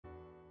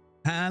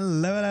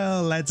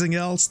Hello, lads and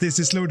girls, this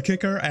is Lord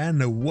Kicker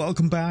and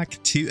welcome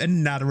back to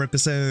another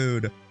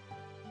episode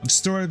of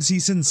Story of the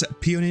Seasons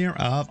Pioneer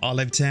of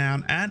Cultivate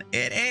Town, and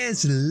it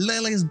is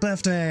Lily's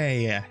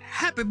birthday!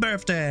 Happy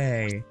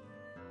birthday!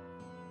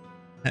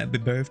 Happy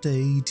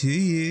birthday to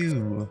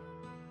you!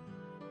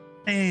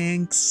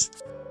 Thanks!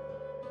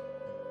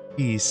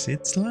 Jeez,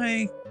 it's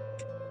like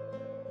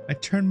I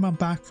turned my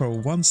back for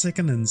 1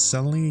 second and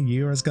suddenly a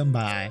year has gone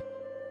by.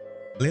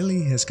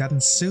 Lily has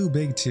gotten so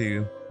big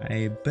too.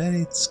 I bet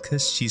it's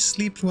cause she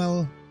sleeps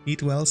well,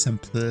 eats well,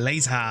 and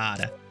plays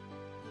hard.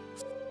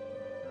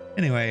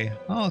 Anyway,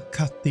 I'll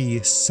cut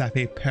the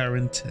sappy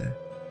parent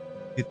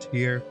bit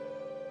here.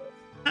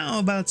 How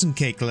about some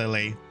cake,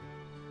 Lily?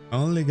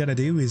 All you gotta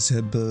do is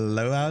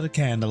blow out the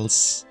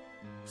candles.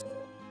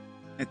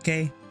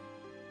 Okay.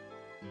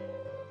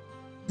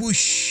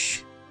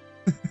 Whoosh!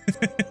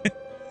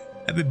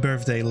 Happy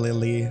birthday,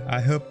 Lily.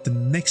 I hope the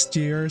next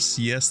year's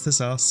just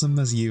as awesome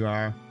as you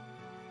are.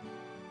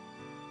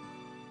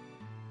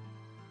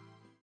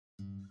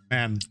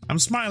 Man, I'm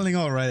smiling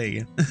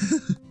already.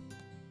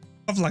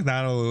 Stuff like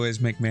that always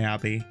make me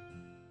happy.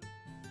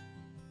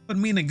 Put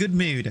me in a good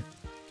mood.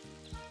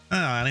 Oh,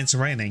 and it's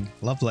raining.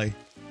 Lovely.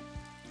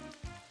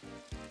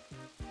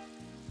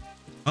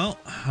 Well,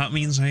 that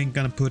means I ain't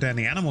gonna put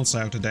any animals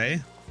out today.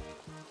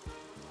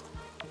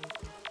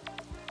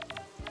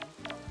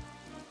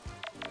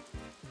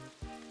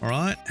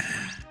 Alright.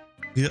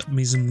 Get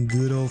me some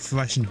good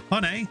old-fashioned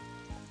honey.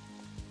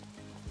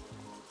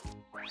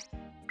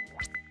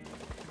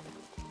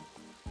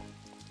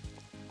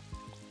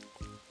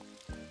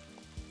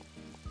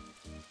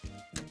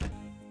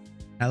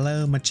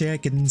 Hello, my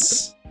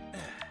chickens.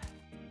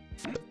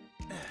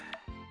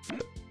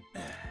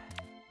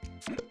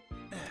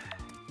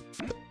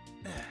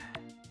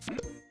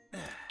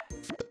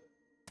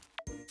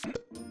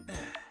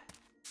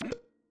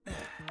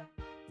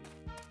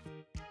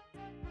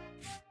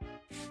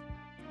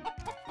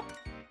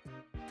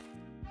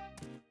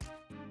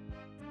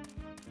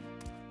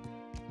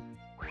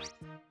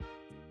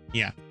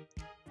 Yeah.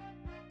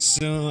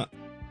 So I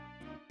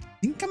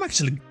think I'm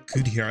actually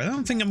good here. I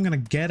don't think I'm gonna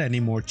get any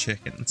more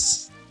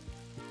chickens.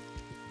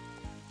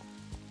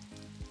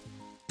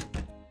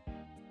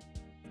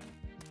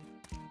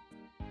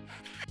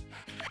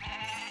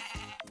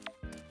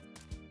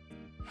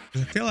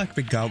 I feel like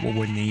we got what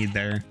we need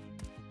there.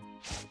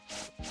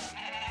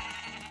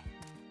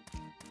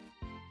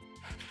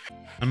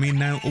 I mean,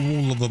 now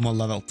all of them are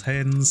level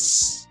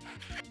 10s.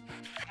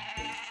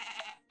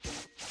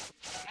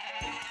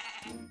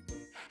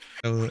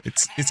 So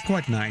it's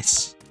quite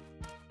nice.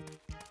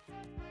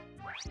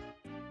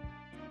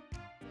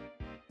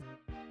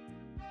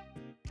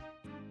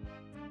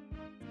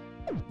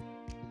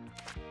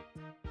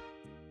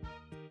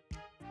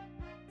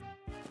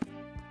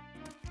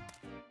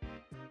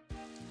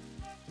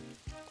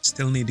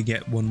 Still need to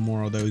get one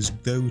more of those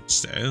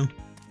goats though.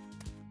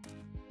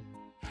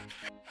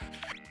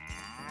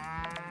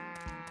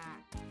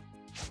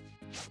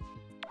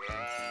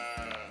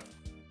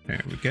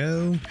 There we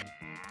go.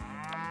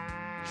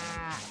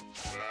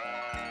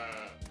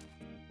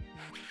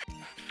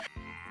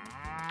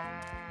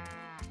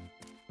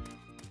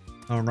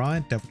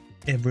 Alright,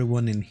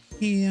 everyone in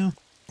here.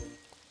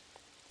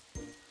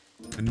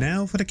 And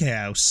now for the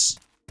cows.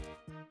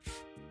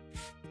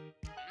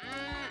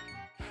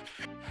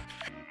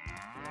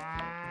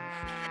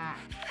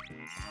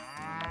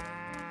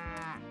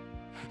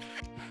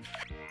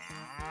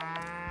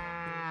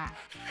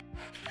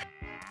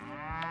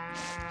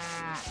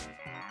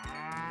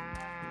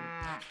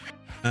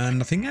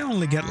 And I think I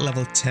only get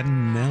level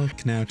 10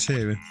 milk now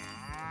too.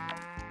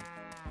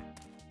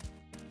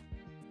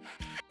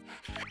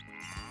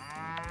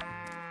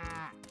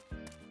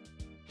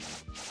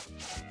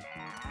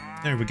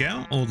 There we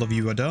go, all of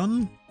you are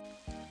done.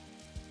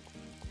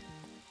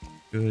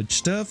 Good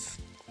stuff.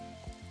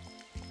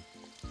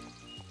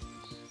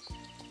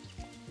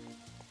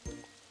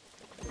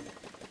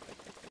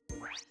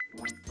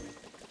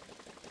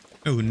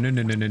 Oh,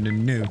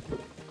 no.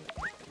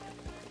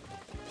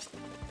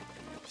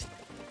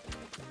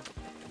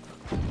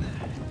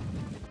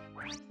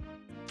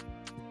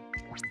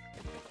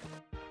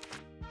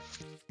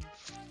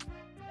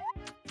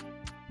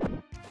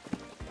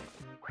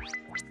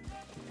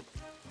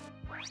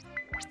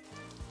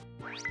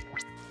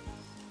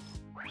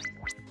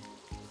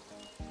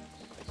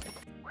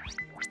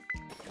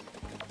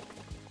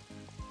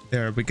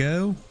 There we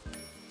go.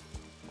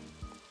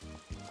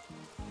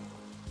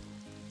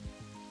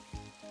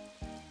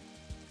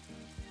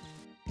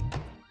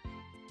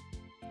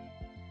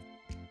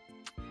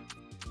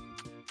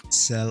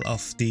 Sell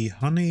off the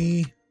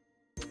honey.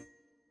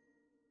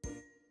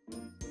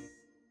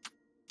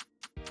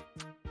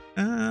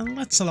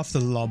 Let's sell off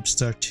the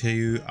lobster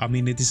too. I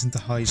mean, it isn't the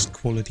highest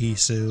quality,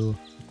 so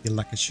I feel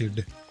like I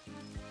should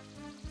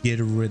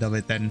get rid of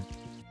it then.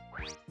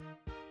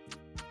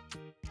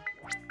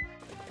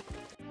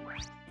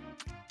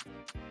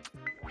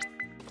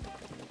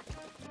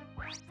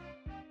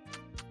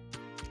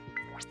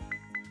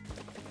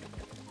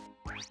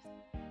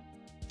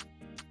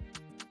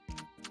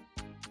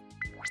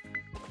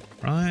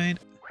 Right.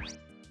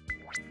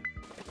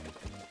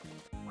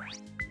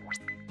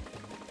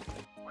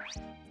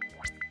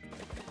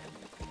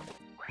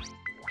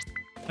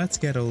 Let's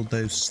get all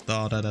those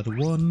started at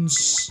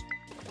once.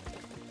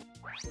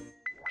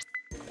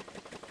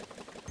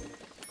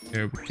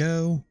 There we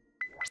go.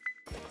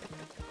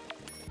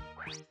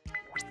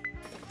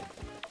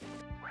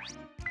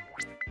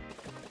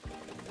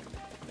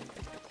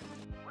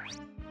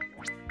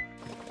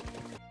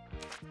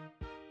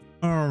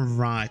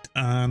 Alright,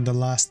 and the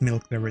last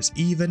milk there is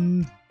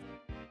even.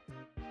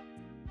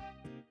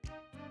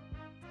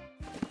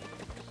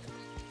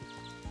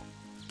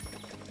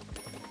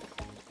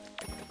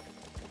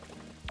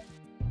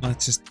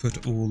 Let's just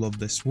put all of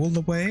this wool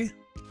away.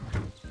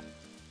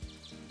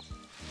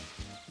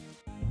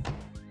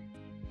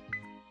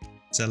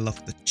 Sell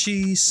off the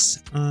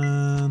cheese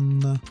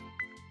and the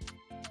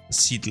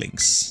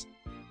seedlings.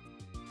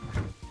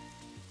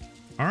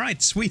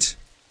 Alright, sweet.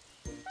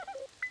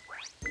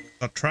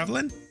 Start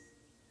traveling.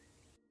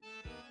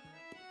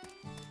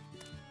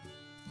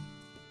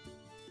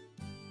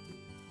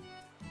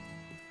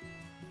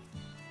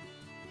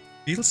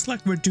 Feels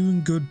like we're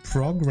doing good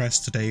progress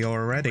today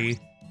already.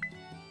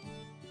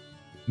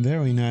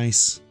 Very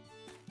nice.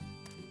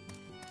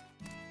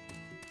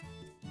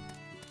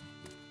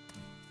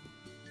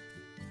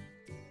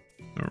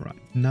 Alright,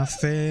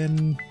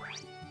 nothing.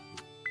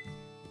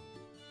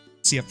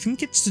 See, I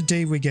think it's the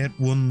day we get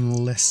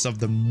one less of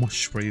the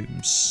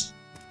mushrooms.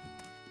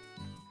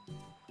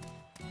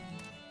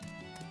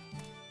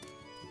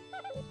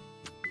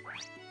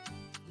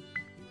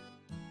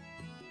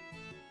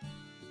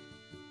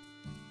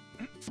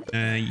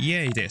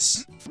 Yeah, it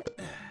is.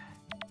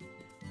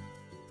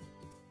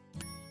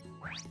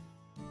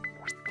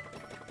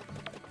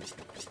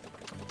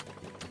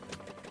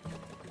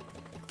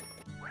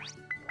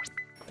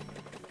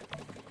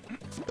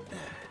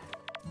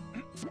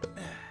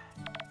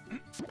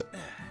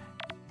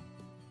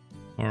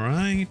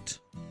 Alright,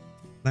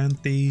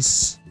 plant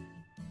these.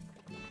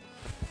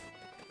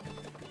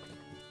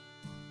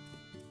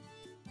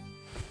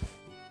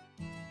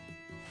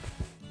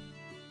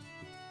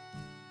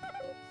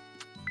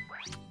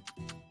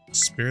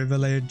 Spirit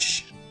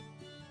Village.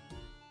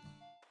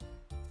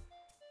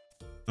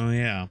 Oh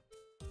yeah.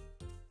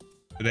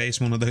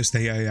 Today's one of those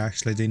days I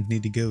actually didn't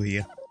need to go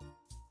here.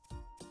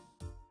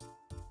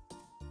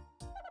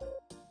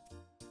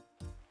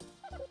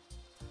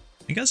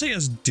 I guess I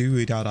just do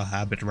it out of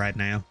habit right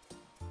now.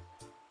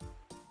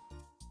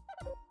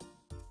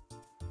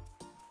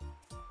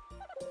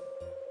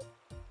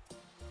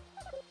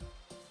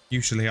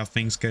 Usually how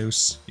things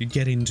goes. You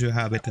get into a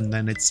habit and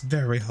then it's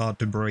very hard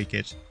to break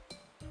it.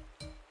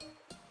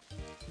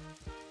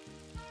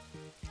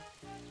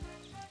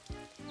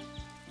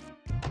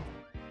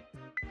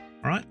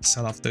 Alright,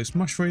 sell off those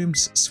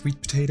mushrooms,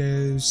 sweet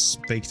potatoes,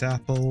 baked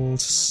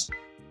apples,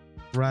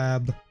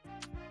 crab.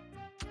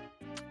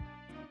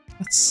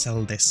 Let's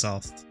sell this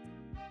off.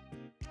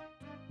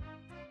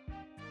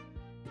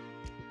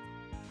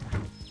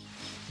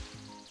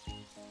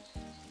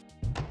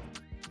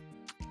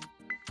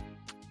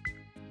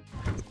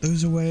 Put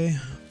those away.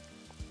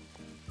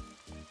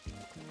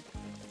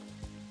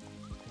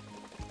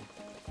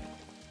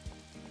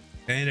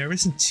 Okay, there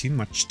isn't too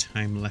much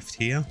time left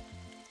here.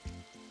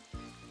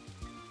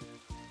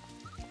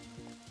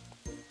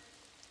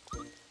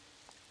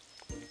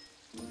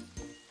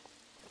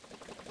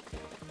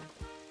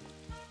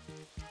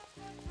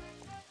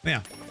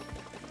 Yeah,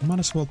 might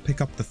as well pick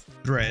up the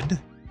thread.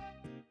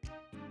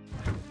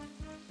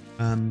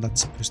 And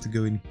that's supposed to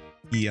go in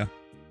here.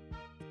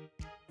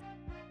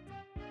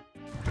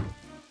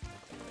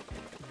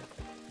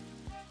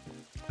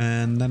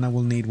 And then I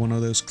will need one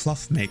of those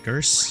cloth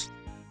makers.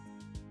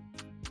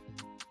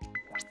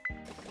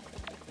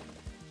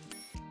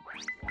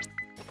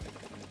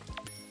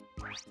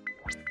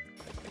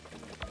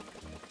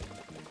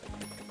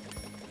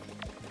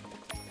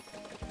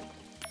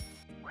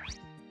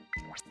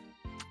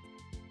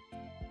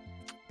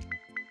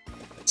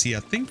 See, I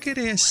think it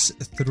is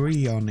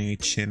 3 on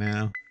each here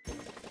now.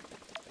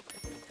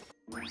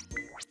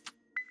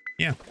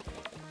 Yeah.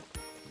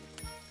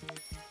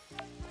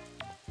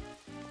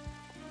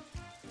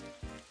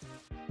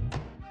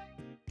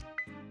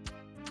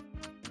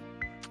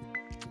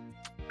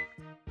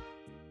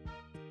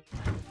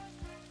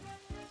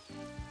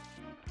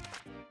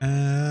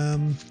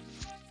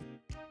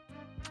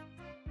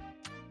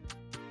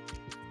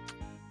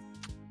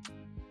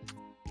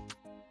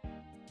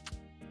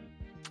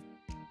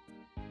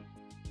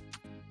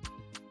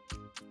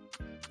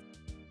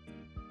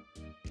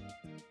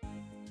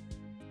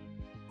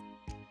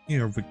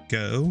 Here we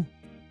go.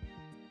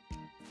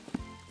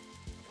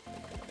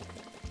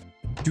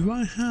 Do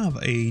I have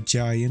a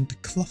giant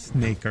cloth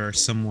maker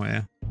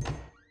somewhere?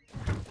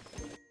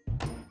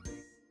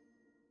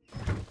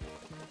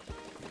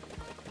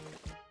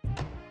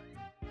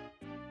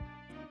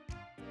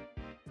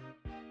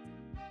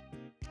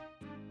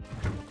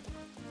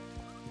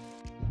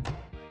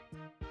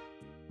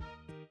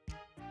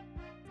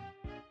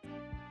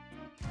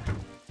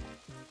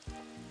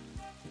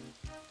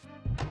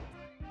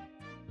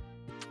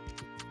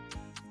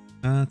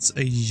 That's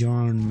a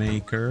yarn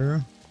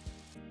maker.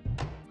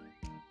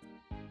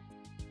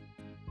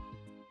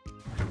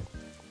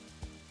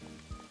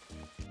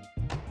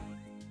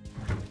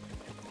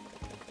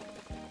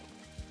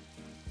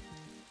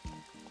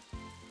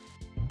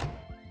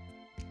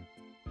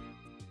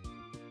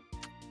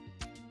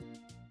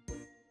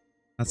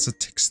 That's a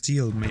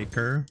textile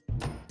maker.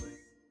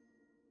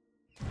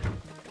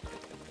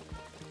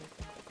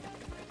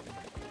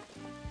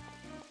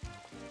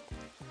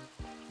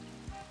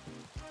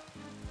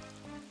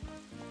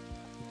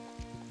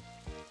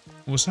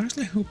 I was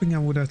actually hoping I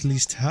would at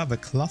least have a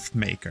cloth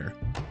maker.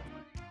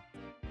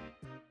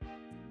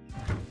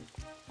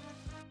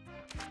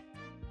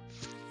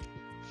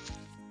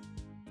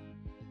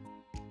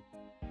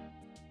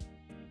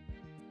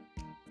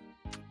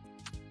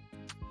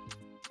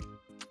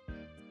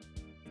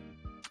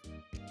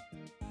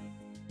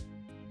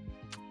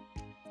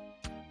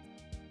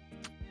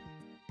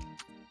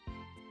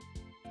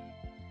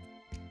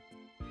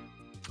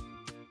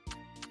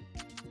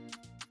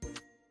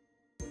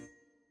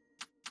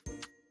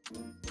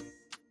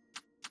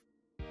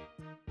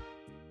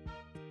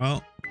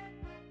 Well,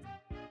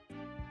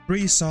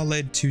 3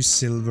 solid, 2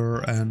 silver,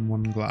 and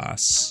 1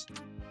 glass.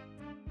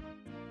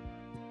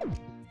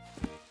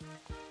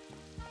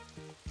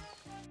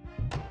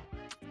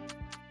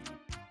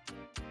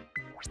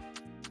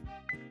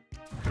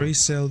 Three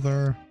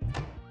silver.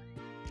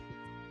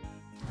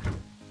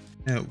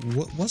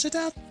 What was it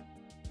at?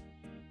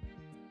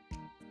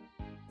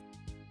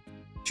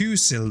 2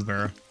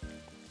 silver.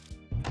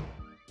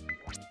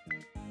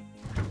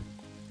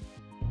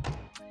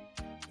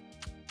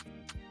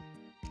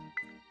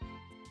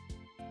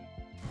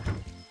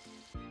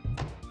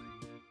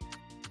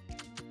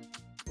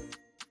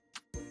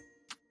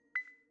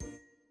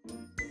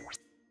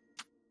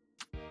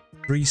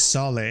 Three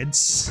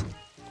solids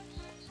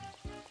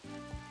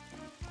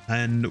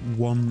and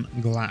 1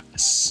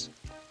 glass.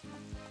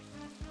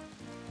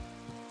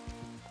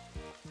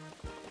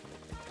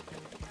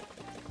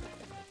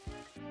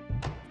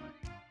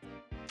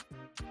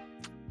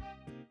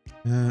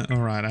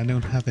 Alright, I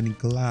don't have any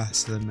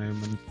glass at the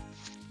moment.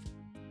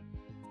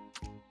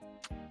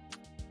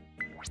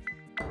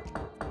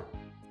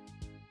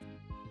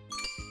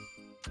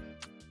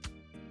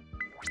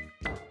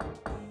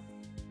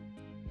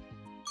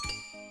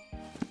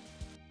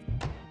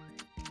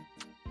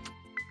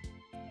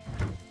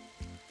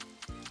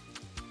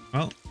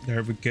 Well,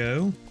 there we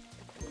go.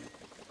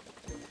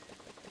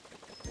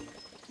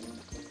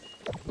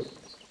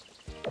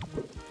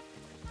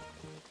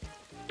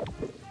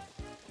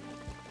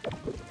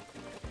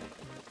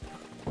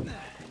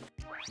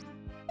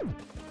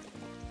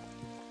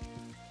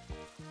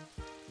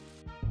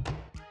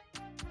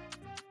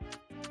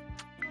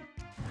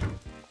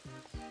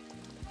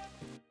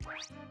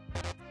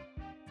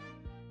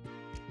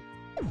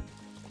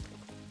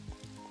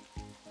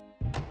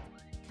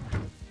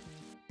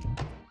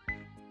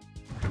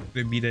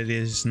 Maybe that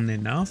isn't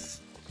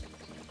enough.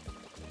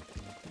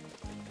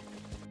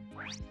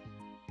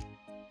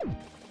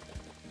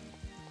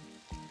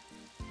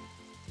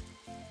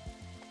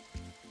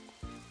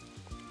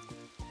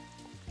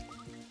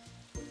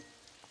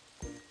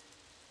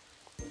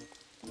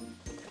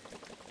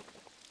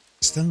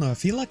 Still no, I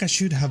feel like I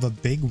should have a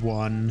big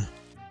one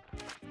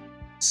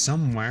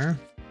somewhere.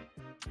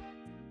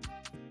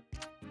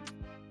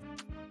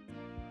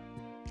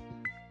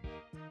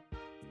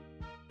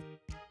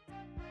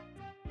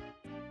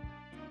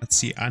 Let's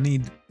see, I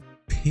need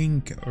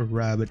pink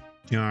rabbit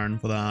yarn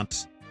for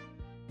that.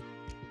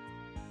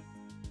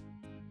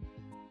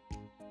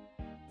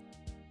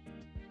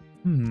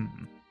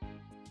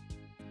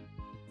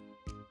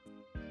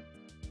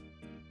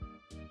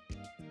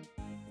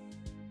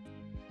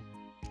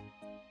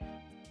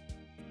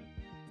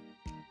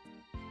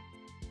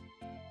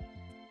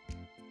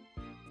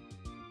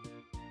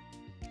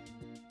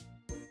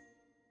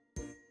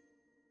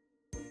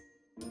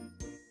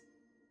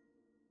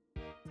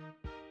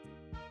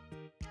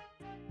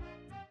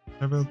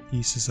 Several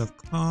pieces of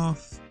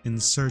cloth,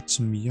 insert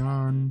some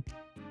yarn,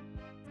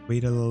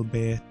 wait a little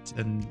bit,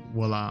 and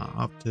voila,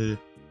 up to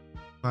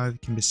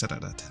 5 can be set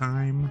at a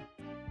time.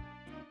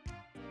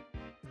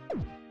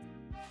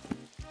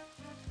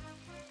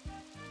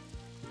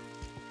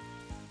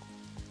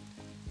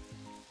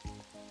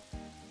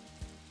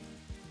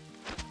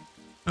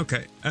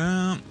 Okay,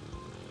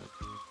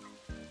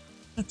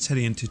 let's head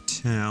into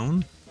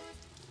town.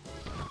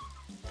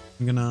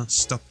 I'm gonna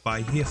stop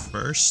by here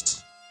first.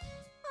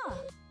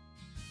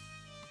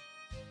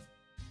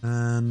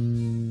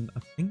 And I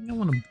think I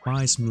want to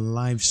buy some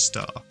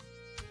livestock.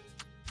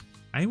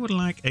 I would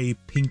like a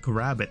pink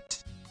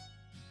rabbit.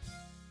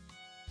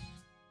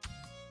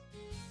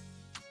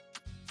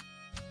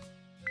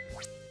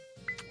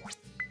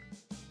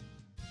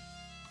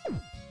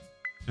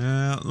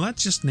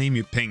 Let's just name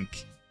you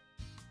Pink.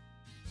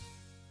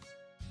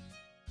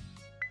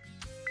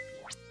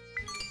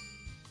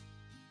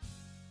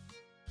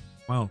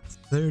 Wow,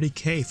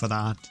 30k for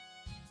that.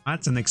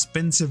 That's an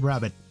expensive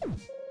rabbit.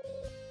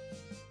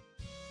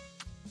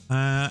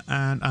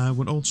 And I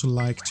would also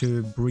like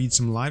to breed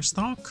some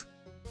livestock.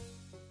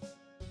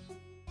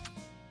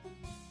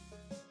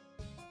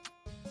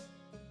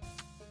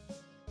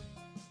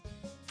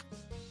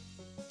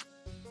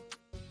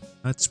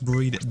 Let's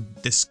breed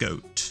this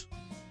goat.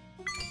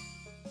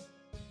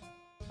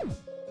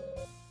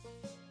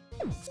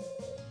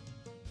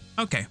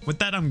 Okay, with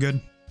that I'm good.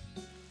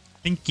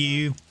 Thank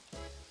you.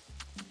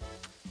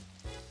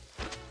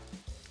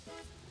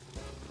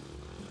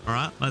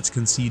 Alright, let's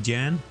concede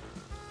Jan.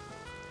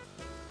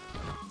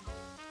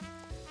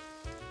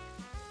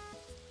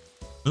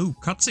 Ooh,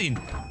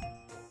 cutscene.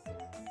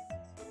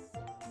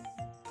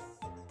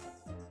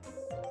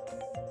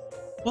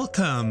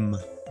 Welcome.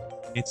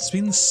 It's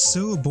been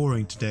so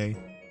boring today.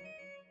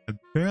 I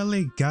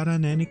barely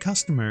gotten any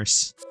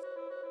customers.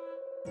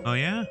 Oh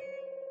yeah?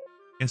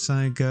 Guess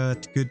I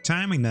got good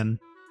timing then.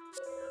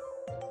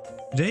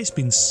 Today's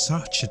been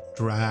such a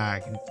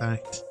drag, in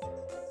fact,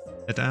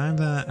 that I've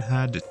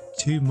had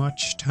too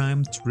much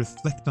time to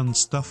reflect on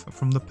stuff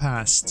from the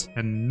past,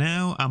 and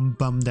now I'm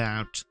bummed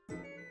out.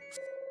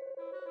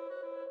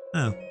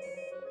 Oh.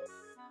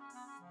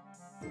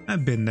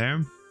 I've been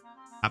there.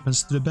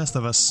 Happens to the best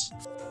of us.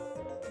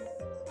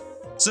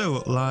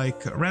 So,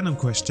 like, random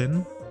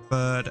question,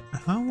 but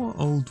how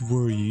old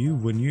were you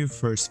when you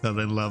first fell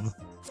in love?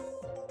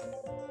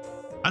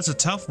 That's a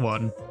tough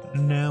one.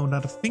 Now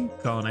that I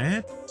think on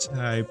it,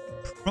 I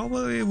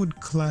probably would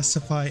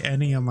classify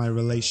any of my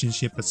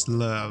relationship as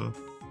love.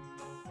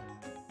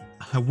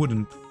 I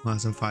wouldn't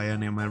classify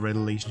any of my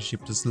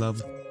relationships as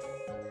love.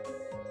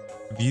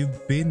 Have you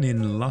been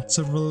in lots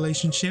of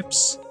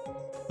relationships?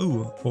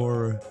 Ooh,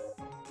 or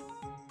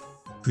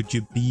could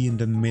you be in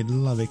the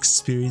middle of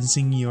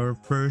experiencing your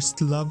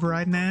first love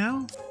right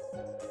now?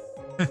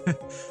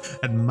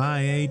 At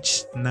my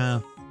age,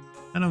 no.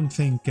 I don't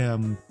think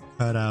I'm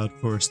cut out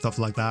for stuff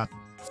like that.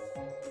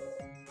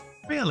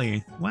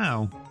 Really?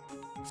 Wow.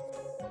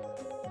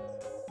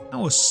 I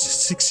was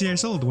 6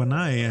 years old when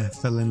I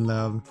fell in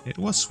love. It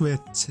was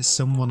with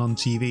someone on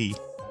TV.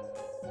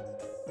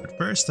 At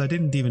first I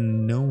didn't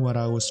even know what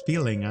I was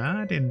feeling.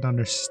 I didn't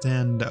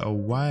understand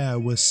why I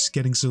was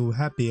getting so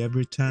happy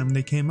every time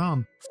they came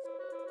on.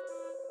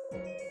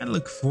 I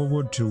look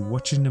forward to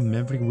watching them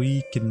every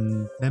week,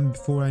 and then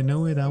before I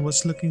know it, I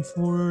was looking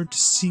forward to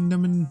seeing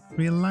them in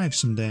real life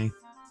someday.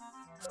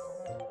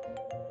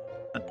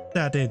 But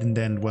that didn't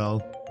end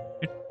well.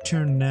 It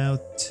turned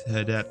out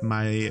that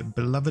my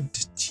beloved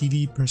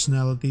TV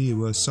personality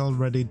was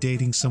already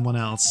dating someone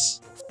else.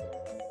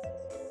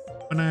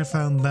 When I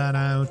found that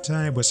out,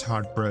 I was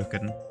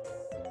heartbroken.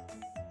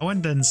 I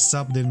went and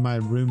sobbed in my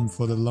room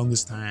for the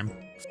longest time.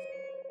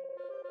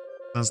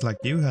 Sounds like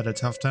you had a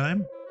tough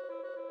time.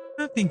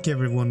 I think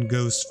everyone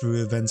goes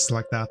through events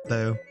like that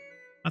though.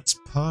 That's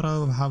part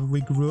of how we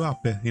grew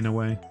up in a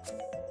way.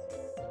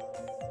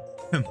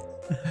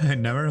 I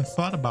never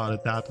thought about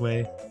it that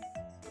way.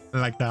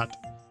 Like that.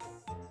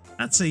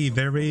 That's a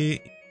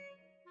very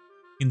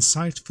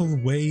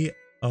insightful way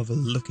of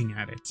looking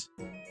at it.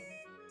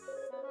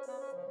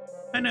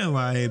 I know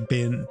I've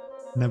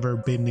never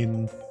been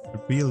in a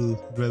real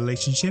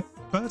relationship,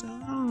 but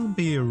I'll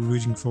be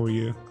rooting for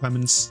you,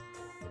 Clemens.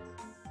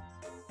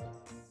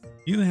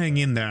 You hang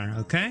in there,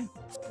 okay?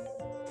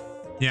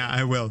 Yeah,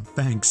 I will,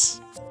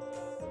 thanks.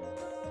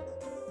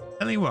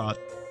 Tell you what,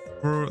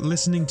 for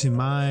listening to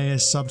my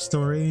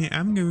sub-story,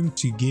 I'm going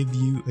to give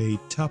you a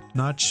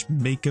top-notch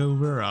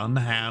makeover on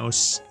the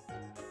house.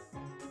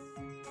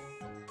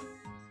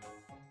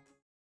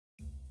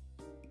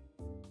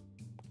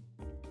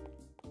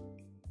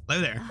 Hello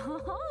there.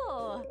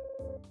 Oh.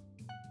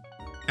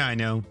 I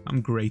know,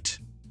 I'm great.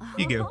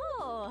 Here you go.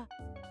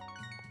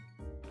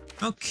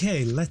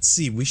 Okay, let's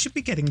see. We should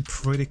be getting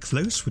pretty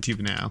close with you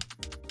now.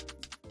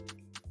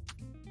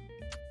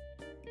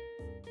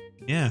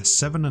 Yeah,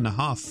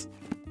 7.5.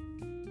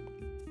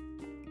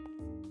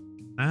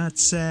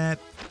 That's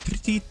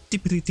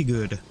pretty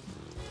good.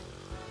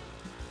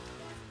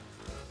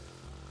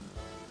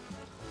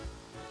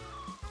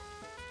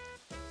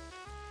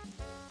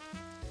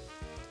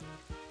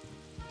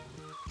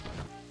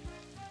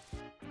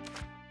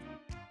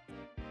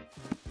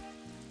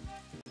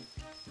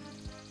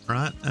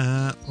 Right,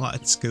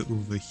 let's go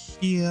over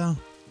here.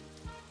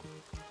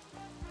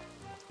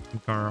 I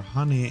think our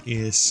honey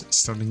is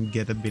starting to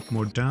get a bit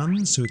more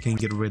done, so we can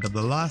get rid of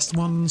the last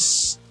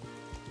ones.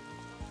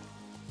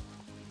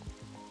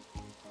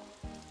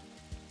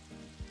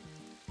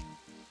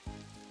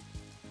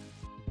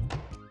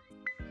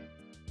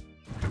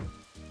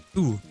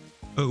 Ooh,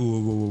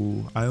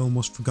 oh, I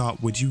almost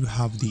forgot. Would you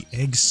have the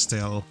eggs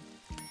still?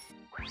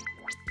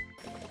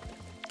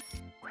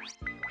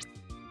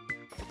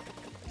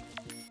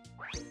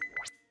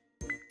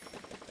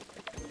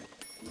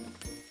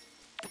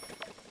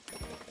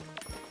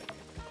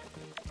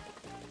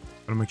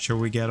 Gotta make sure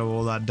we get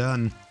all that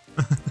done.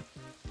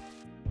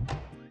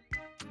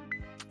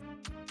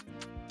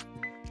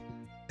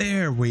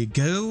 There we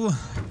go.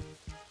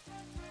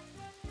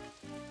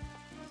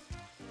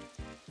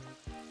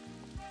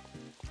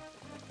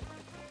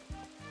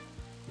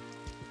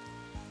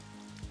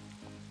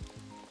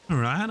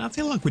 Alright, I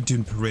feel like we're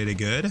doing pretty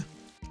good.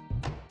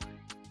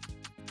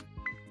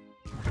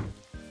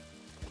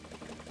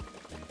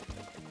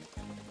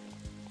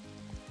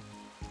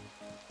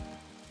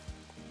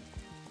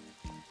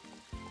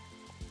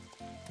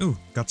 Ooh,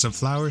 got some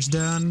flowers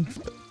done.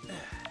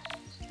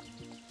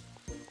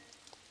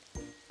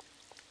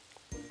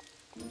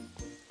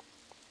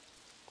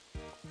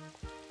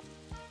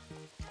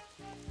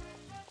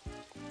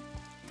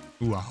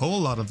 Ooh, a whole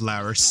lot of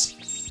flowers.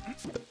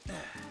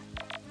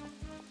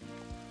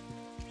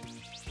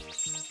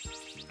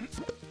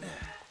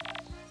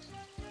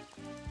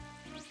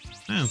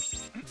 Oh,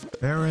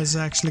 bear has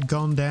actually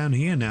gone down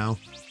here now.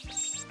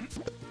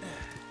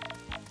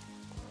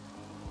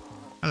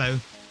 Hello.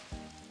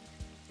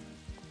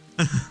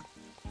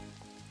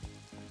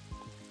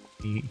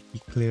 He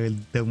clearly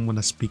don't want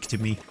to speak to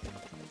me.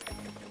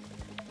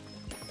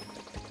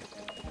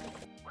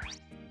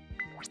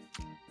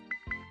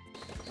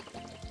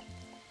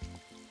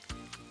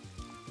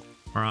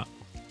 Alright.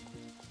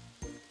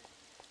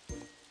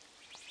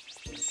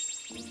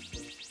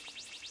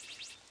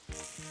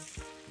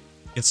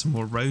 Get some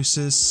more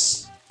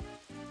roses.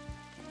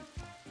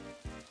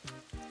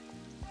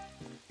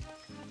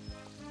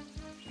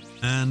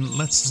 And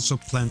let's also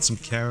plant some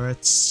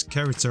carrots.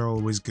 Carrots are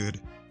always good.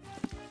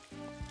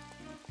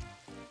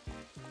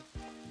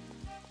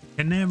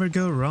 Can never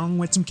go wrong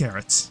with some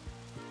carrots.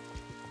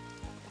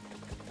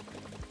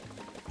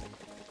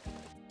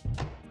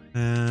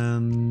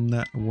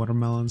 And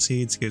watermelon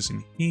seeds goes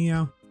in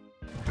here.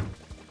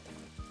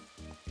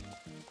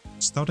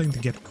 Starting to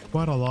get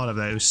quite a lot of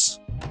those.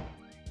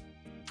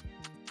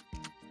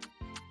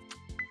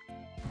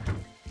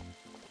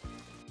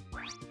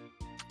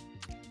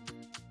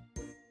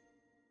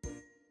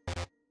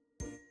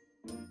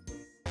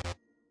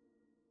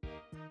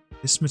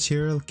 This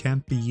material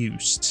can't be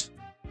used.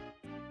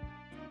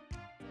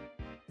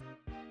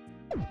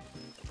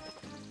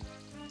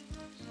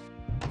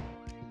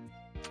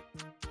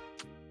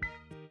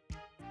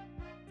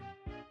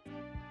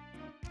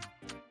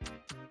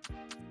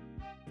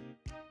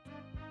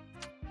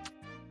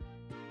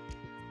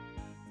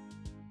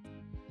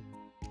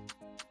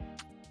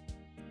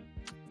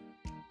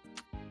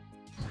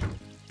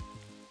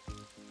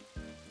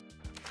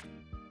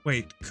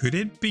 Wait, could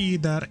it be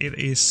that it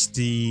is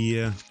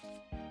the...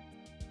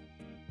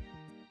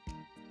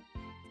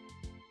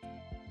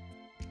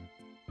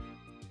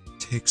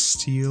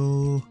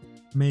 textile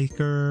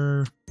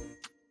maker?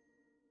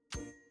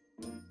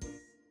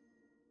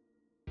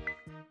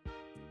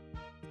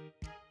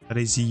 That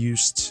is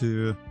used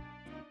to...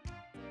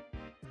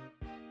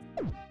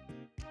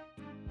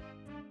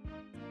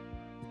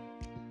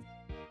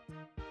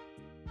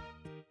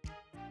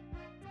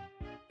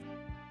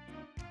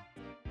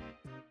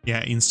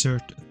 yeah,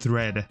 insert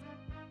thread.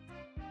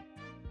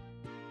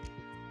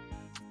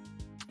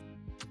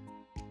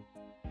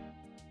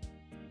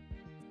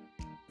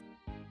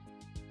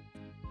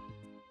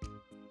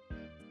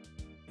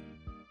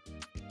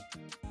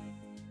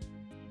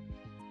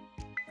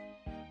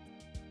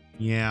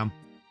 Yeah.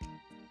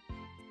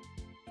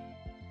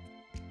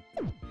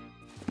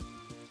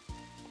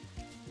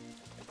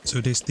 So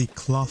it is the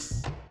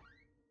cloth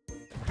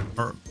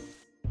or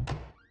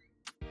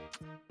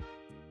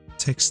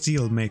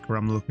textile maker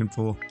I'm looking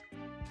for.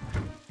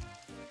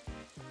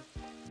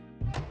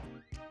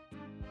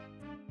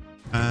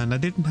 And I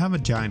didn't have a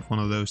giant one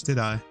of those, did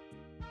I?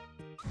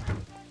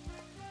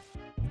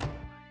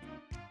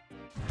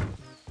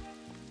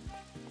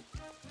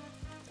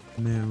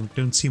 No,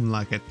 don't seem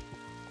like it.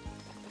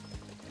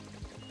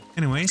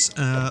 Anyways,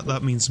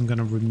 that means I'm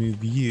gonna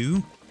remove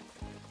you.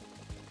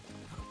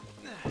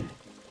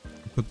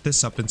 Put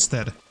this up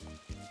instead.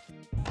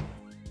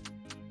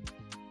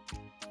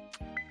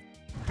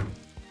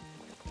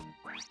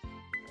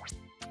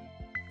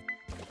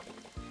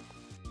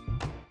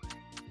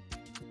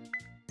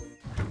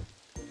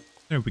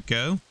 There we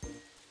go.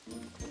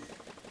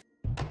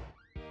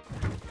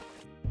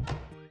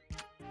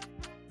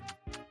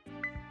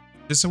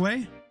 This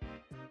away?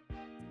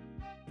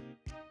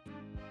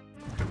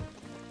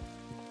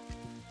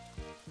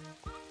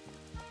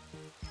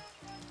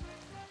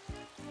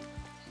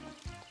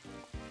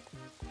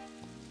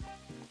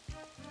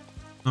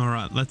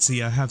 Alright, let's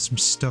see. I have some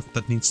stuff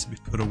that needs to be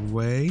put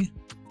away.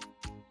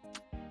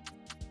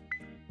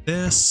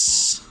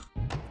 This.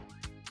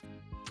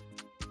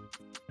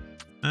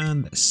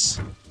 And this.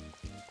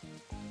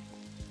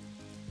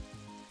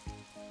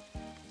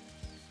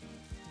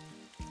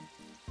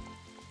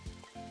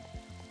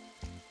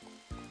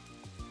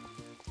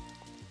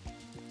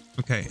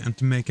 Okay, and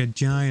to make a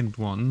giant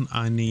one,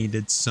 I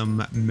needed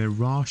some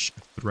mirage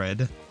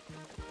thread.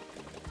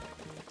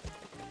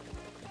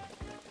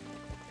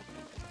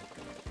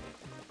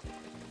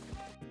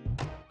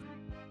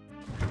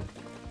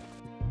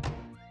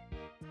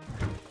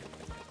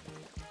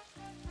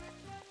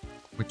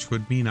 Which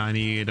would mean I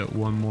need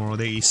one more of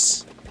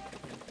these.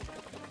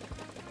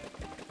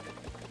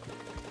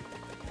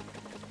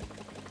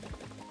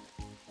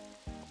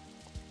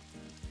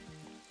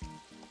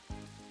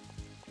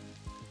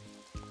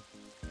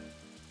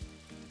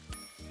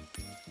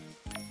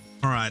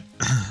 Alright,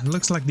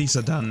 looks like these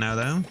are done now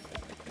though.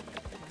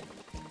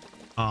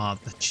 Ah,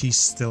 the cheese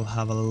still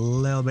have a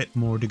little bit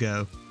more to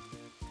go.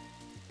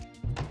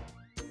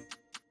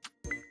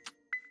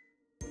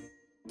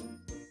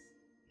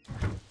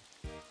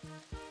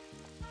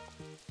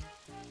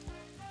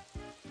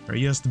 We're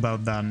just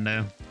about done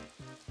now.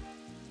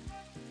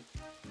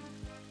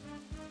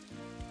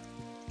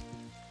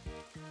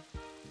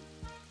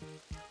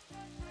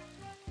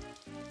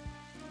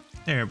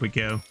 There we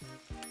go.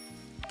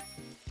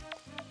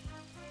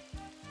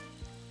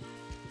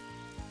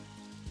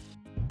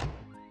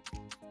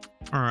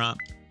 Alright.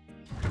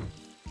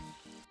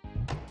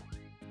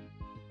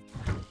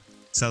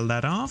 Sell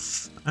that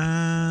off,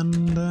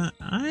 and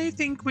I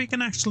think we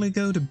can actually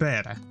go to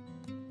bed.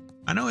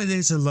 I know it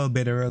is a little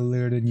bit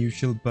earlier than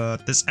usual,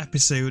 but this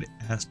episode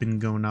has been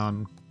going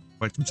on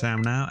quite some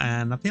time now,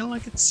 and I feel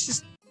like it's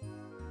just...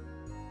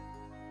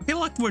 I feel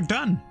like we're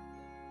done.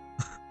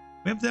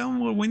 We have done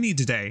what we need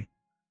today.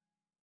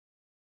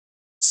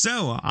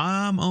 So,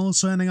 I'm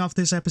also ending off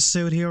this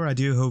episode here. I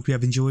do hope you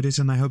have enjoyed it,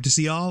 and I hope to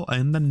see you all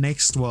in the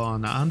next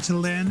one.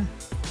 Until then,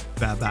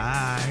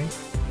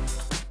 bye-bye.